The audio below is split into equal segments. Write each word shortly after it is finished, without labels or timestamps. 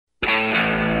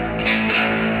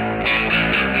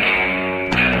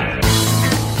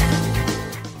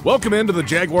Welcome into the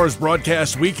Jaguars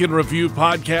Broadcast Week in Review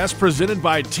podcast presented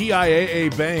by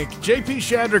TIAA Bank. JP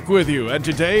Shadrick with you, and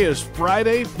today is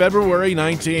Friday, February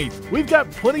 19th. We've got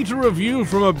plenty to review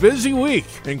from a busy week,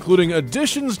 including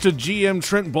additions to GM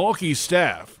Trent Baalke's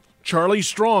staff, Charlie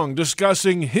Strong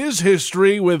discussing his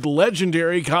history with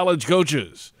legendary college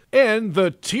coaches, and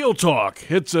the Teal Talk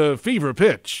hits a fever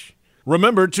pitch.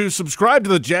 Remember to subscribe to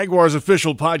the Jaguars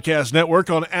official podcast network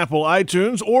on Apple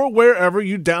iTunes or wherever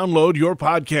you download your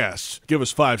podcasts. Give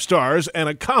us 5 stars and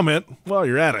a comment while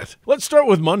you're at it. Let's start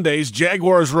with Monday's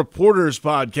Jaguars Reporters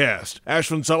podcast.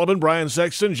 Ashwin Sullivan, Brian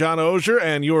Sexton, John Oehser,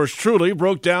 and yours truly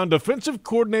broke down defensive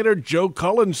coordinator Joe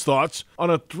Cullen's thoughts on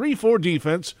a 3-4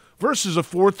 defense versus a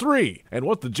 4-3 and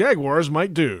what the Jaguars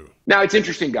might do. Now, it's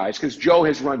interesting, guys, because Joe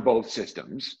has run both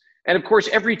systems. And, of course,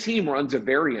 every team runs a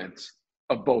variant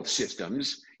of both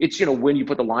systems. It's, when you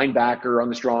put the linebacker on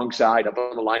the strong side up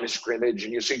on the line of scrimmage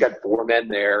and you got 4 men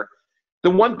there. The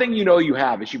one thing you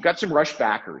have is you've got some rush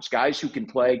backers, guys who can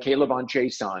play, Caleb on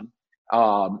Chason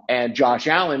and Josh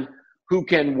Allen, who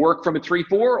can work from a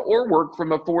 3-4 or work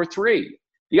from a 4-3.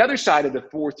 The other side of the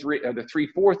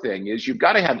 3-4 thing is you've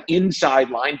got to have inside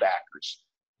linebackers.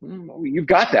 You've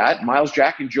got that. Myles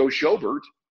Jack and Joe Schobert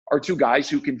are 2 guys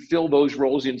who can fill those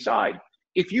roles inside.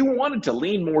 If you wanted to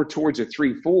lean more towards a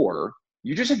 3-4,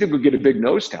 you just have to go get a big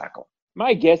nose tackle.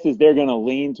 My guess is they're going to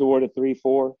lean toward a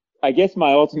 3-4. I guess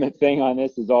my ultimate thing on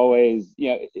this is always,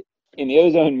 in the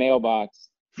Ozone mailbox,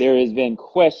 there has been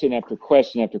question after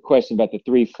question after question about the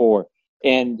 3-4.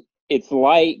 And it's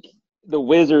like the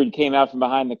wizard came out from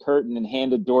behind the curtain and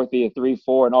handed Dorothy a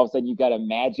 3-4, and all of a sudden you've got a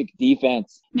magic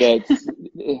defense that's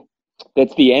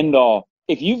the end all.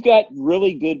 If you've got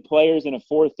really good players in a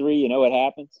 4-3, you know what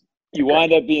happens? You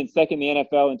wind up being second in the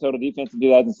NFL in total defense in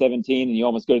 2017, and you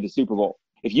almost go to the Super Bowl.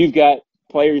 If you've got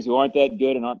players who aren't that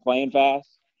good and aren't playing fast,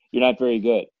 you're not very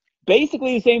good.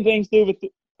 Basically, the same thing's true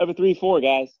of a 3-4,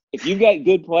 guys. If you've got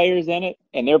good players in it,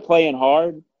 and they're playing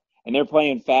hard, and they're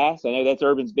playing fast, I know that's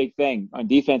Urban's big thing. On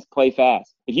defense, play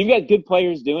fast. If you've got good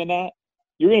players doing that,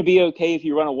 you're going to be okay if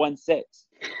you run a 1-6.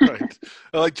 Right.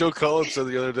 I like Joe Cullen said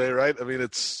the other day, right? I mean,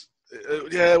 it's –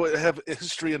 yeah, we have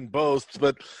history in both,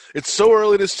 but it's so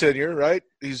early in his tenure, right?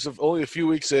 He's only a few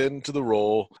weeks into the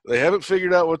role. They haven't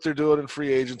figured out what they're doing in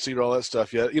free agency and all that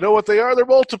stuff yet. You know what they are? They're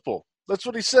multiple. That's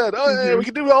what he said. Oh, yeah, we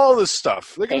can do all this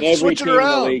stuff. They're going to switch it around. Every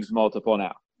team in the league's multiple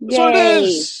now. That's what it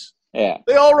is. Yeah.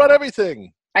 They all run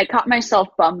everything. I caught myself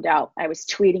bummed out. I was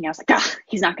tweeting. I was like,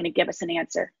 he's not going to give us an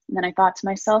answer. And then I thought to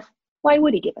myself, why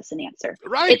would he give us an answer?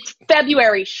 Right. It's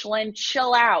February, Schlin.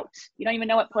 Chill out. You don't even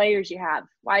know what players you have.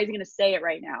 Why is he going to say it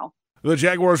right now? The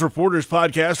Jaguars Reporters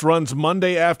podcast runs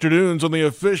Monday afternoons on the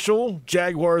official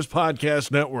Jaguars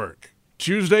Podcast Network.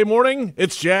 Tuesday morning,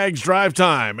 it's Jags Drive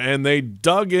Time, and they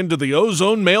dug into the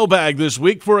Ozone mailbag this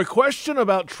week for a question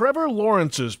about Trevor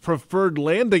Lawrence's preferred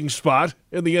landing spot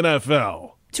in the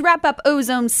NFL. To wrap up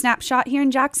Ozone's snapshot here in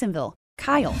Jacksonville,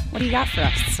 Kyle, what do you got for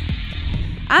us?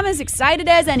 I'm as excited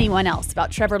as anyone else about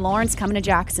Trevor Lawrence coming to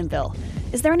Jacksonville.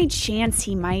 Is there any chance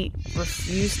he might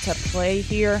refuse to play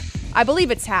here? I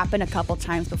believe it's happened a couple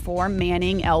times before.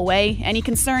 Manning, Elway. Any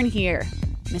concern here,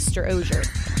 Mr. Oehser?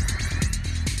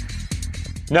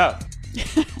 No.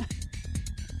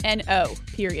 N-O,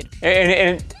 period.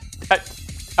 And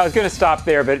I was going to stop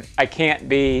there, but I can't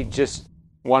be just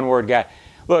one-word guy.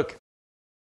 Look,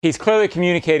 he's clearly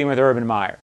communicating with Urban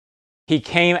Meyer. He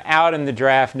came out in the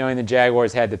draft knowing the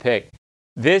Jaguars had the pick.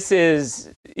 This is,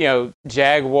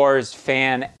 Jaguars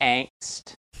fan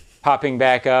angst popping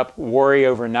back up, worry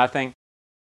over nothing.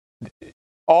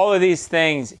 All of these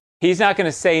things, he's not going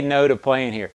to say no to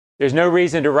playing here. There's no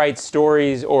reason to write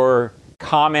stories or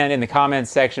comment in the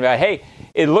comments section about, hey,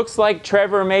 it looks like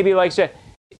Trevor maybe likes to.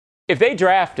 If they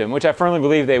draft him, which I firmly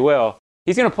believe they will,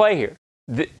 he's going to play here.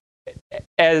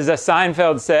 As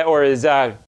Seinfeld said, or as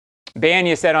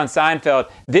Banya said on Seinfeld,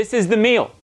 this is the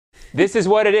meal. This is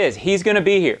what it is. He's going to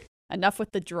be here. Enough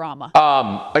with the drama.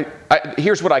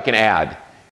 Here's what I can add.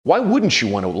 Why wouldn't you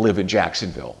want to live in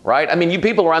Jacksonville, right? I mean, you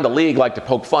people around the league like to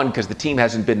poke fun because the team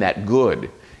hasn't been that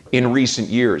good in recent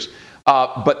years.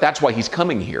 But that's why he's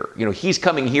coming here. He's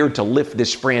coming here to lift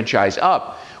this franchise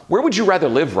up. Where would you rather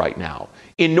live right now?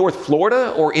 In North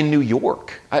Florida or in New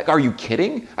York? Are you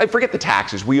kidding? I forget the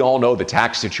taxes. We all know the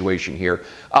tax situation here.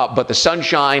 But the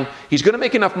sunshine, he's going to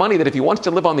make enough money that if he wants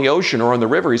to live on the ocean or on the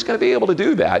river, he's going to be able to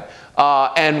do that.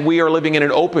 And we are living in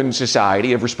an open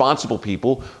society of responsible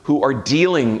people who are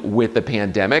dealing with the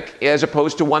pandemic as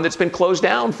opposed to one that's been closed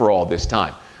down for all this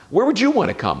time. Where would you want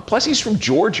to come? Plus, he's from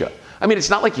Georgia. I mean, it's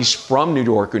not like he's from New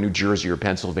York or New Jersey or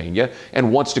Pennsylvania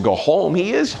and wants to go home.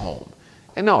 He is home.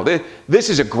 And no, this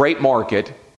is a great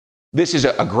market. This is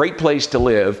a great place to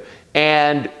live.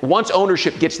 And once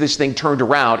ownership gets this thing turned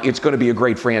around, it's going to be a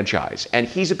great franchise. And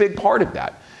he's a big part of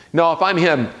that. No, if I'm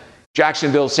him,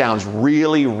 Jacksonville sounds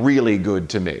really, really good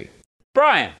to me.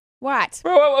 Brian. What?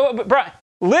 Brian,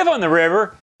 live on the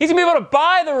river. He's going to be able to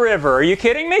buy the river. Are you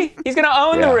kidding me? He's going to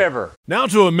own the river. Now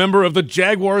to a member of the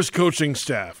Jaguars coaching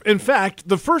staff. In fact,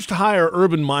 the first hire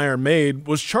Urban Meyer made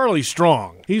was Charlie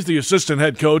Strong. He's the assistant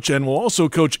head coach and will also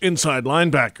coach inside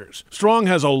linebackers. Strong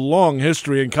has a long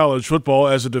history in college football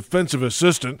as a defensive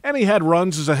assistant, and he had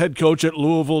runs as a head coach at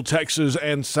Louisville, Texas,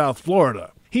 and South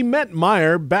Florida. He met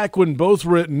Meyer back when both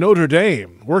were at Notre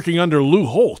Dame, working under Lou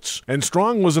Holtz, and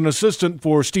Strong was an assistant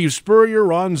for Steve Spurrier,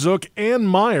 Ron Zook, and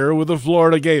Meyer with the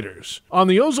Florida Gators. On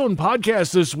the Ozone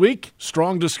podcast this week,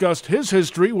 Strong discussed his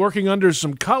history working under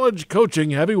some college coaching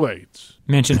heavyweights.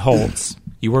 Mentioned Holtz.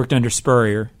 You worked under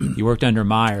Spurrier. You worked under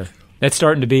Meyer. That's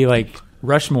starting to be like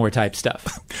Rushmore type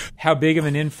stuff. How big of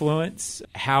an influence?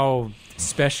 How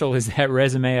special is that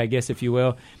resume, I guess, if you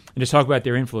will? And just talk about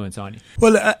their influence on you.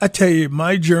 Well, I tell you,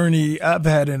 my journey, I've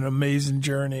had an amazing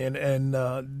journey, and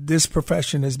this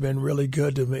profession has been really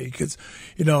good to me because,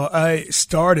 I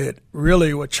started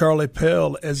really with Charlie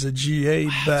Pell as a GA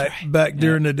back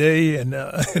during the day and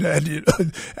at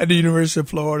the University of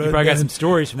Florida. You probably got some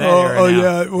stories from that era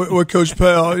now. Yeah, with Coach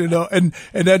Pell, and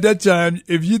at that time,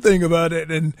 if you think about it,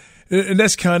 and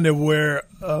that's kind of where,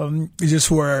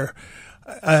 just where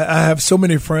I have so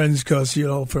many friends because,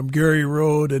 from Gary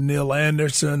Rowe to Neil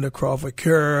Anderson to Crawford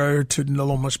Kerr to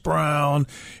Lomas Brown,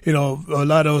 a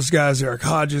lot of those guys, Eric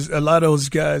Hodges, a lot of those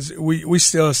guys, we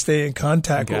still stay in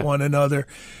contact with one another.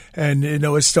 And, it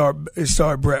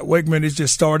started Brett Wigman. It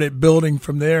just started building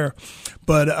from there.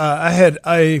 But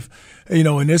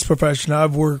in this profession,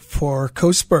 I've worked for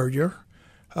Coach Spurrier.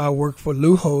 I worked for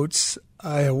Lou Holtz.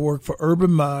 I have worked for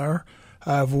Urban Meyer.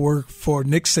 I've worked for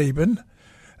Nick Saban.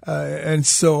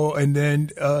 And then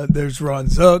there's Ron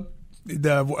Zook.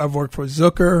 I've worked for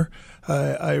Zucker.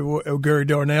 Gary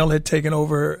Darnell had taken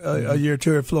over a year or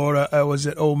two at Florida. I was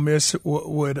at Ole Miss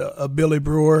with Billy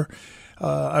Brewer.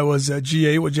 I was at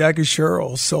GA with Jackie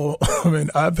Sherrill. So,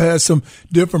 I've had some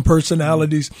different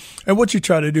personalities. And what you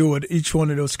try to do with each one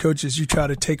of those coaches, you try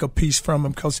to take a piece from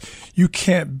them because you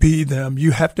can't be them.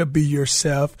 You have to be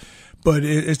yourself. But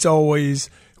it's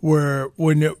always where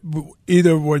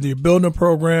either when you're building a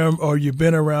program or you've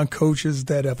been around coaches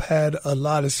that have had a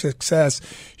lot of success,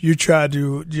 you try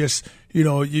to just,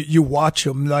 you watch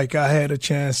them. Like I had a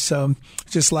chance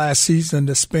just last season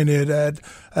to spend it at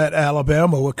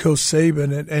Alabama with Coach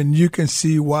Saban, and you can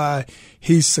see why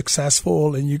he's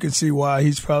successful, and you can see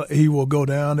why he will go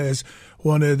down as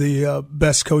one of the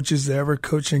best coaches to ever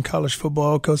coach in college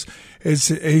football because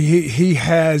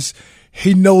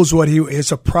he knows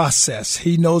it's a process.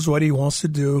 He knows what he wants to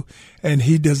do, and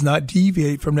he does not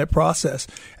deviate from that process.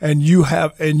 And you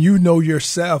know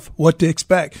yourself what to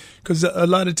expect. Because a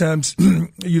lot of times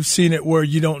you've seen it where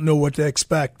you don't know what to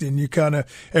expect, and you kind of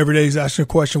every day is asking a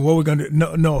question, what are we going to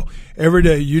do? No. Every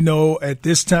day, at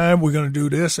this time we're going to do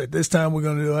this, at this time we're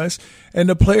going to do this. And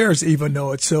the players even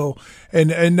know it. So, and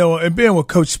being with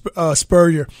Coach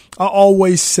Spurrier, I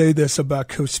always say this about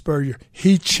Coach Spurrier.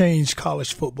 He changed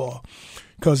college football.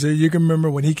 Because you can remember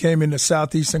when he came in the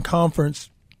Southeastern Conference,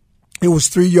 it was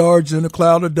 3 yards in a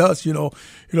cloud of dust. They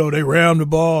rammed the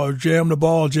ball, jammed the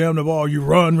ball. You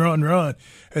run.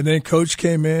 And then Coach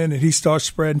came in and he started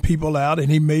spreading people out,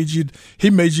 and he made you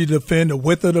defend the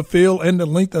width of the field and the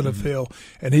length of the field.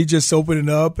 And he just opened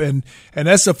it up, and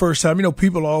that's the first time.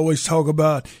 People always talk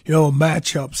about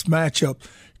matchup.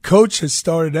 Coach had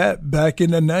started that back in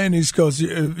the 90s because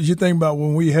you think about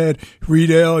when we had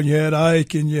Riedel, and you had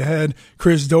Ike, and you had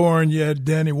Chris Doran, you had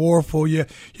Danny Warfel, you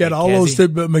had all those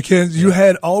McKenzie. You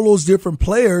had all those different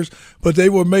players, but they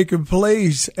were making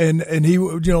plays, and he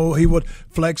would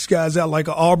flex guys out like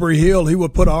Aubrey Hill. He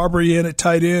would put Aubrey in at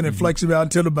tight end and flex him out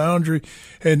to the boundary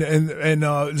and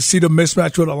see the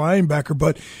mismatch with a linebacker.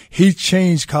 But he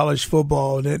changed college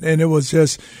football, and it was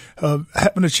just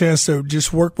having a chance to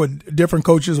just work with different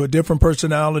coaches with different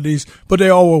personalities, but they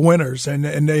all were winners, and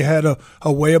they had a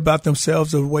way about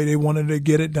themselves, the way they wanted to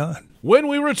get it done. When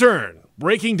we return,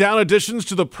 breaking down additions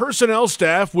to the personnel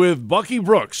staff with Bucky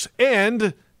Brooks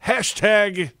and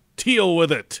 #Teal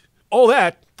with it. All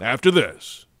that after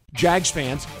this. Jags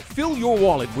fans, fill your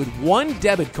wallet with one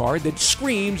debit card that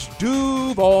screams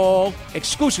Duval,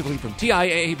 exclusively from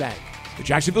TIAA Bank. The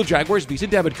Jacksonville Jaguars Visa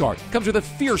debit card comes with a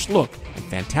fierce look and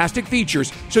fantastic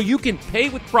features so you can pay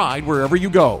with pride wherever you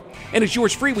go. And it's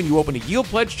yours free when you open a Yield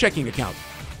Pledge checking account.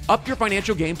 Up your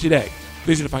financial game today.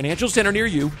 Visit a financial center near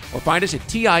you or find us at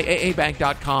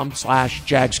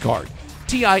TIAAbank.com/JagsCard.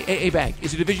 TIAA Bank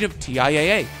is a division of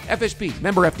TIAA, FSB,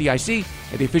 member FDIC,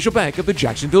 and the official bank of the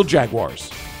Jacksonville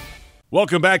Jaguars.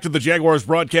 Welcome back to the Jaguars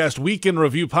Broadcast Week in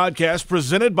Review podcast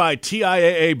presented by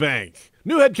TIAA Bank.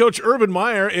 New head coach Urban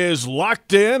Meyer is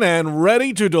locked in and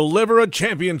ready to deliver a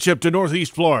championship to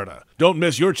Northeast Florida. Don't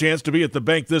miss your chance to be at the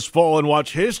bank this fall and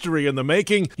watch history in the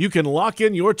making. You can lock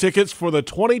in your tickets for the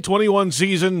 2021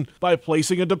 season by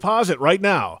placing a deposit right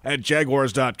now at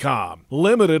Jaguars.com.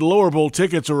 Limited lower bowl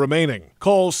tickets are remaining.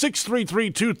 Call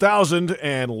 633-2000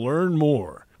 and learn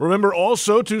more. Remember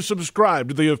also to subscribe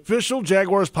to the official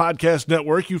Jaguars Podcast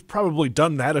Network. You've probably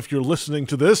done that if you're listening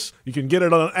to this. You can get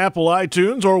it on Apple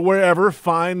iTunes or wherever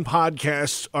fine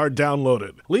podcasts are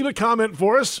downloaded. Leave a comment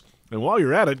for us, and while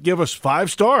you're at it, give us 5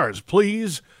 stars,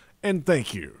 please, and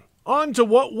thank you. On to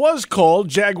what was called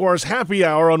Jaguars Happy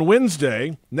Hour on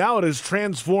Wednesday. Now it is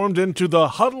transformed into the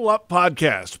Huddle Up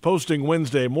Podcast, posting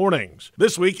Wednesday mornings.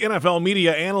 This week, NFL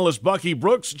media analyst Bucky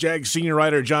Brooks, Jags senior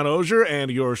writer John Oehser, and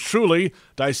yours truly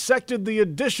dissected the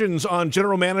additions on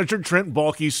general manager Trent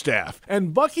Baalke's staff.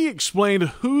 And Bucky explained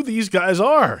who these guys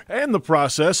are and the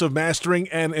process of mastering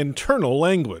an internal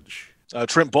language.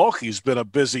 Trent Baalke's been a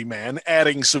busy man,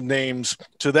 adding some names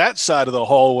to that side of the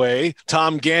hallway.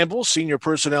 Tom Gamble, senior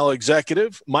personnel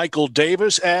executive. Michael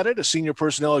Davis added, a senior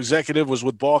personnel executive, was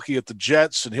with Baalke at the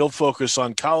Jets, and he'll focus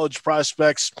on college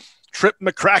prospects. Trip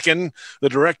McCracken, the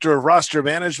director of roster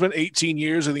management, 18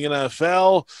 years in the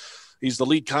NFL. He's the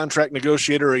lead contract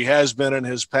negotiator. He has been in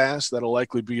his past. That'll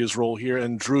likely be his role here.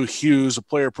 And Drew Hughes, a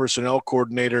player personnel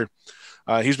coordinator.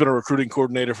 He's been a recruiting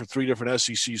coordinator for 3 different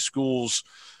SEC schools.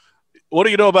 What do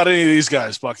you know about any of these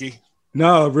guys, Bucky?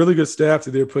 No, really good staff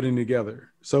that they're putting together.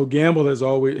 So Gamble has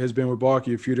been with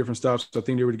Baalke a few different stops. I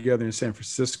think they were together in San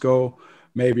Francisco.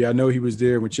 Maybe I know he was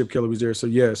there when Chip Kelly was there. So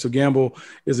yeah, so Gamble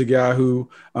is a guy who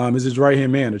is his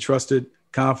right-hand man, a trusted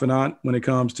confidant when it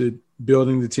comes to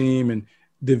building the team and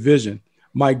division.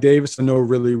 Mike Davis, I know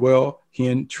really well. He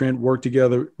and Trent work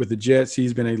together with the Jets.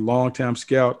 He's been a long-time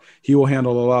scout. He will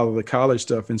handle a lot of the college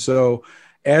stuff. And so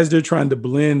as they're trying to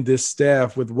blend this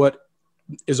staff with what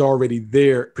is already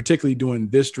there, particularly during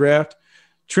this draft,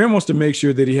 Trent wants to make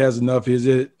sure that he has enough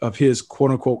of his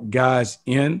quote unquote guys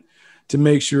in to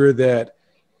make sure that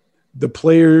the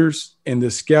players and the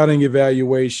scouting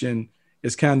evaluation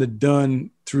is kind of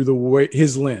done through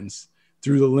his lens,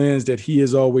 through the lens that he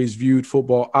has always viewed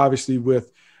football, obviously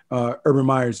with Urban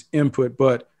Meyer's input,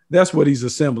 but that's what he's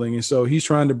assembling. And so he's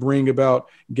trying to bring about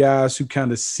guys who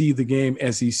kind of see the game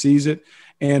as he sees it.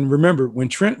 And remember, when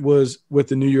Trent was with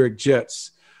the New York Jets,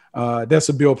 that's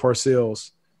a Bill Parcells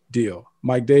deal.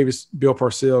 Mike Davis, Bill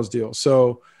Parcells deal.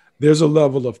 So there's a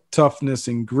level of toughness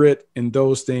and grit and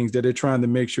those things that they're trying to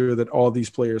make sure that all these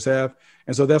players have.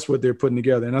 And so that's what they're putting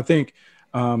together. And I think,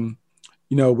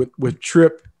 with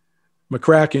Trip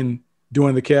McCracken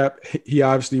doing the cap, he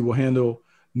obviously will handle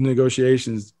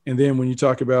negotiations. And then when you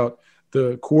talk about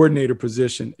the coordinator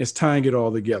position, it's tying it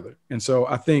all together. And so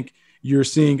I think you're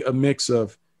seeing a mix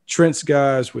of Trent's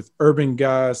guys with Urban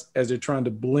guys as they're trying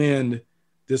to blend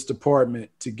this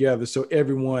department together so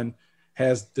everyone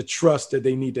has the trust that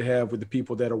they need to have with the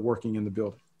people that are working in the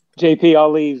building. JP,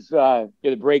 I'll leave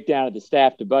the breakdown of the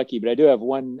staff to Bucky, but I do have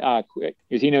one quick,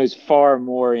 because he knows far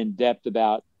more in depth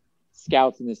about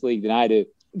scouts in this league than I do.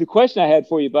 The question I had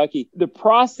for you, Bucky, the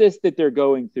process that they're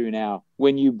going through now,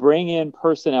 when you bring in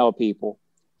personnel people,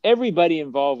 everybody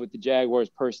involved with the Jaguars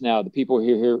personnel, the people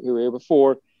who were here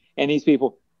before, and these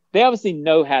people, they obviously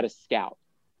know how to scout.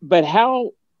 But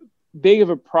how big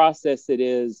of a process it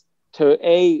is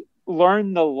to,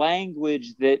 learn the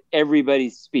language that everybody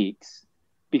speaks,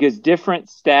 because different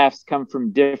staffs come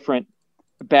from different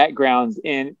backgrounds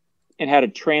in how to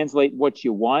translate what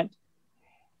you want,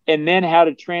 and then how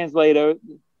to translate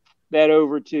that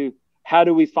over to how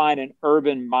do we find an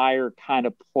Urban Meyer kind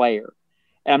of player.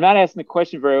 And I'm not asking the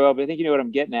question very well, but I think you know what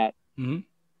I'm getting at. Mm-hmm.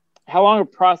 How long a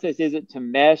process is it to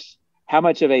mesh? How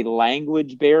much of a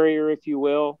language barrier, if you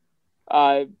will?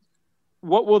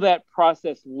 What will that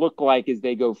process look like as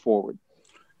they go forward?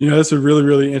 That's a really,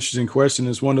 really interesting question.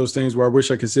 It's one of those things where I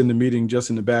wish I could sit in the meeting just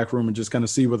in the back room and just kind of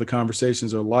see what the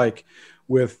conversations are like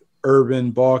with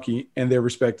Urban, Baalke, and their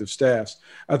respective staffs.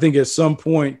 I think at some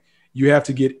point you have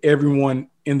to get everyone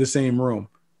in the same room,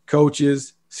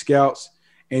 coaches, scouts,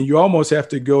 and you almost have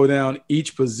to go down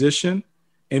each position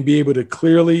and be able to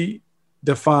clearly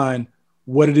define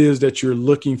what it is that you're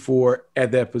looking for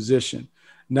at that position.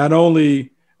 Not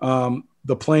only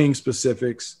the playing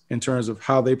specifics in terms of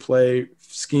how they play,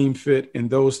 scheme fit, and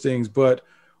those things, but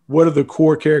what are the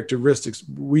core characteristics?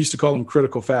 We used to call them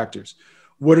critical factors.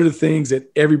 What are the things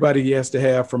that everybody has to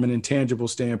have from an intangible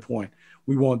standpoint?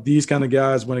 We want these kind of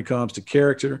guys when it comes to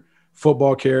character,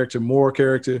 football character, moral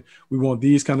character. We want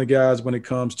these kind of guys when it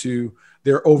comes to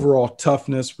their overall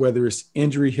toughness, whether it's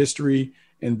injury history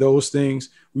and those things.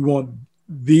 We want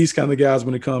these kind of guys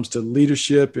when it comes to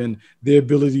leadership and their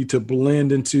ability to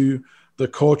blend into the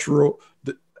cultural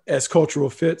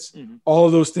fits. Mm-hmm. All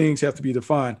of those things have to be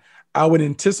defined. I would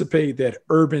anticipate that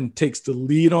Urban takes the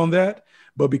lead on that,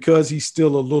 but because he's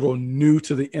still a little new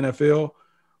to the NFL,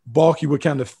 Baalke would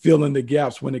kind of fill in the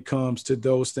gaps when it comes to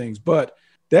those things. But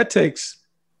that takes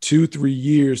 2-3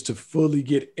 years to fully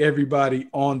get everybody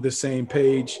on the same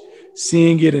page,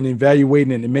 seeing it and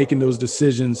evaluating it and making those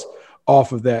decisions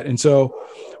off of that. And so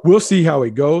we'll see how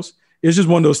it goes. It's just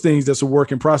one of those things that's a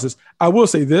work in process. I will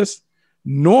say this.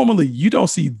 Normally, you don't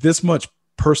see this much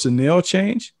personnel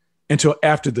change until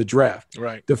after the draft.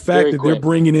 Right. The fact that they're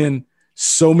bringing in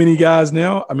so many guys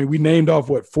now, I mean, we named off,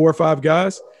 4 or 5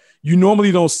 guys? You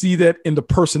normally don't see that in the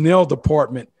personnel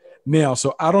department now.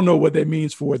 So I don't know what that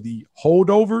means for the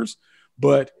holdovers,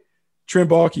 but Trent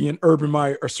Baalke and Urban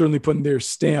Meyer are certainly putting their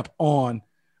stamp on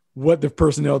what the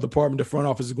personnel department, the front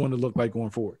office is going to look like going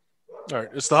forward. All right.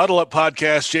 It's the Huddle Up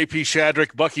Podcast. JP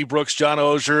Shadrick, Bucky Brooks, John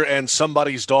Oehser, and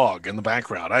somebody's dog in the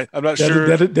background. I'm not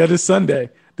sure. That is Sunday.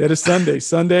 That is Sunday.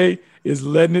 Sunday is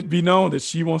letting it be known that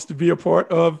she wants to be a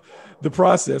part of the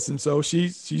process. And so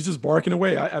she's just barking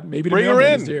away. Maybe the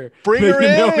mailman is there. Bring her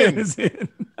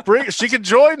in. She can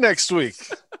join next week.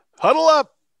 Huddle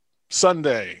Up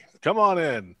Sunday. Come on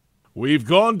in. We've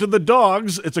gone to the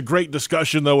dogs. It's a great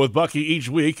discussion, though, with Bucky each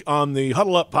week on the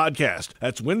Huddle Up Podcast.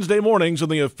 That's Wednesday mornings on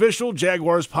the official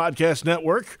Jaguars Podcast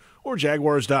Network or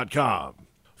Jaguars.com.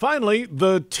 Finally,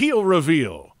 the teal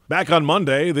reveal. Back on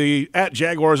Monday, the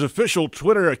 @Jaguars official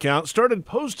Twitter account started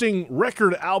posting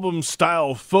record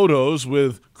album-style photos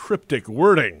with cryptic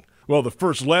wording. Well, the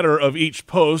first letter of each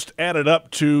post added up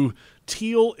to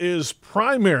 "Teal is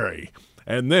primary."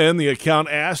 And then the account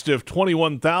asked if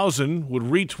 21,000 would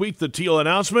retweet the teal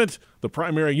announcement. The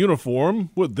primary uniform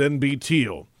would then be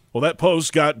teal. Well, that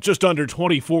post got just under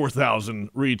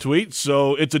 24,000 retweets,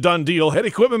 so it's a done deal. Head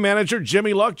equipment manager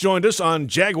Jimmy Luck joined us on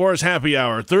Jaguars Happy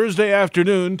Hour Thursday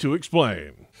afternoon to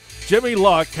explain. Jimmy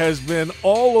Luck has been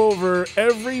all over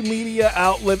every media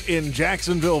outlet in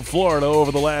Jacksonville, Florida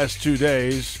over the last 2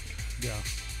 days. Yeah.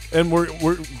 And we're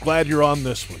glad you're on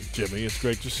this one, Jimmy. It's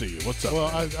great to see you. What's up? Well,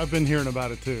 I've been hearing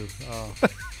about it too.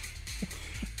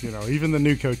 Even the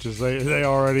new coaches, they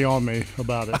already on me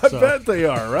about it. I bet they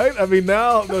are, right? I mean,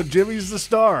 now Jimmy's the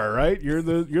star, right? You're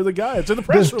the guy. It's in the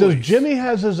press release. Does Jimmy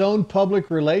has his own public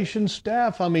relations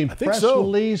staff? I mean, press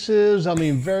releases. I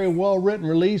mean, very well written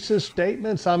releases,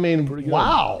 statements. I mean,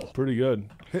 wow, pretty good.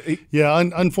 Yeah,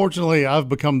 unfortunately, I've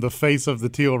become the face of the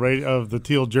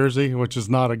teal jersey, which is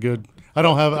not a good. I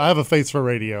have a face for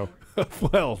radio.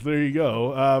 Well, there you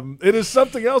go. It is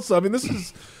something else. I mean,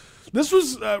 this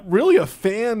was really a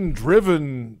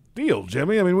fan-driven deal,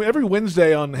 Jimmy. I mean, every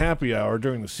Wednesday on Happy Hour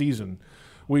during the season,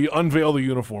 we unveil the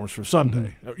uniforms for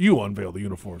Sunday. Mm-hmm. You unveil the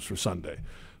uniforms for Sunday.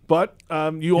 But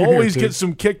you always get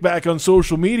some kickback on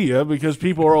social media because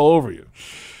people are all over you.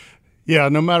 Yeah,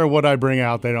 no matter what I bring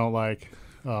out, they don't like.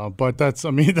 But that's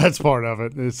part of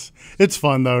it. It's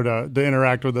fun, though, to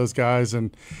interact with those guys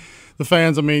and the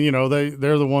fans. I mean,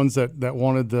 they're the ones that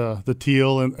wanted the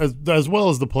teal, and as well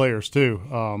as the players too.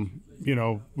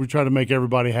 We try to make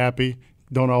everybody happy.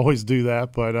 Don't always do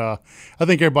that, but I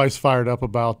think everybody's fired up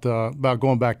about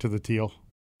going back to the teal.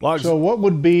 So what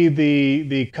would be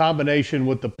the combination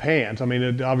with the pants? I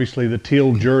mean, obviously the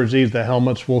teal jerseys, the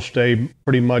helmets will stay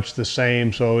pretty much the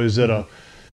same. So is it a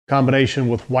combination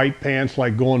with white pants,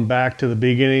 like going back to the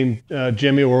beginning,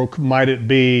 Jimmy, or might it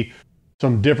be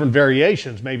some different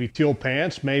variations, maybe teal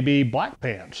pants, maybe black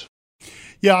pants?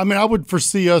 Yeah, I mean, I would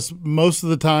foresee us most of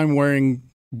the time wearing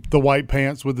the white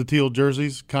pants with the teal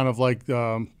jerseys, kind of like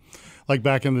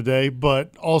back in the day.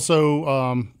 But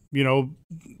also,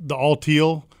 the all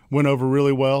teal went over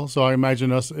really well, so I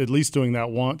imagine us at least doing that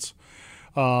once.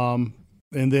 And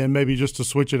then maybe just to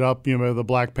switch it up, the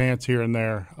black pants here and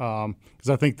there, because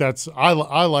I think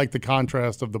I like the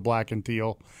contrast of the black and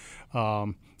teal.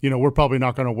 We're probably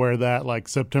not going to wear that like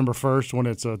September 1st when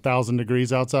it's 1,000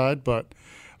 degrees outside, but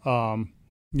I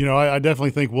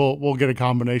definitely think we'll get a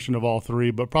combination of all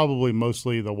three, but probably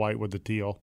mostly the white with the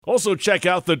teal. Also, check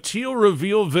out the teal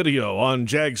reveal video on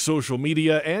Jags social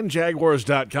media and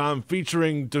Jaguars.com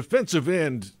featuring defensive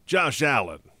end Josh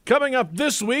Allen. Coming up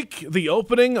this week, the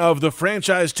opening of the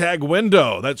franchise tag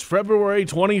window. That's February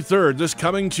 23rd, this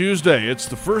coming Tuesday. It's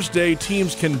the first day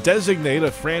teams can designate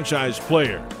a franchise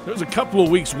player. There's a couple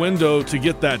of weeks window to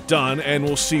get that done, and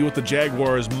we'll see what the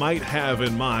Jaguars might have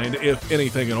in mind, if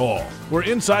anything at all. We're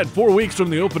inside 4 weeks from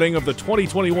the opening of the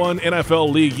 2021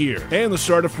 NFL League year and the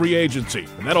start of free agency,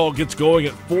 and that all gets going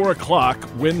at 4 o'clock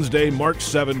Wednesday, March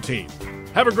 17th.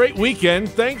 Have a great weekend.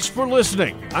 Thanks for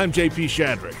listening. I'm JP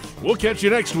Shadrick. We'll catch you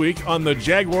next week on the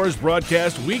Jaguars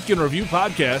Broadcast Week in Review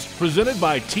podcast presented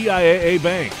by TIAA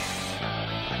Bank.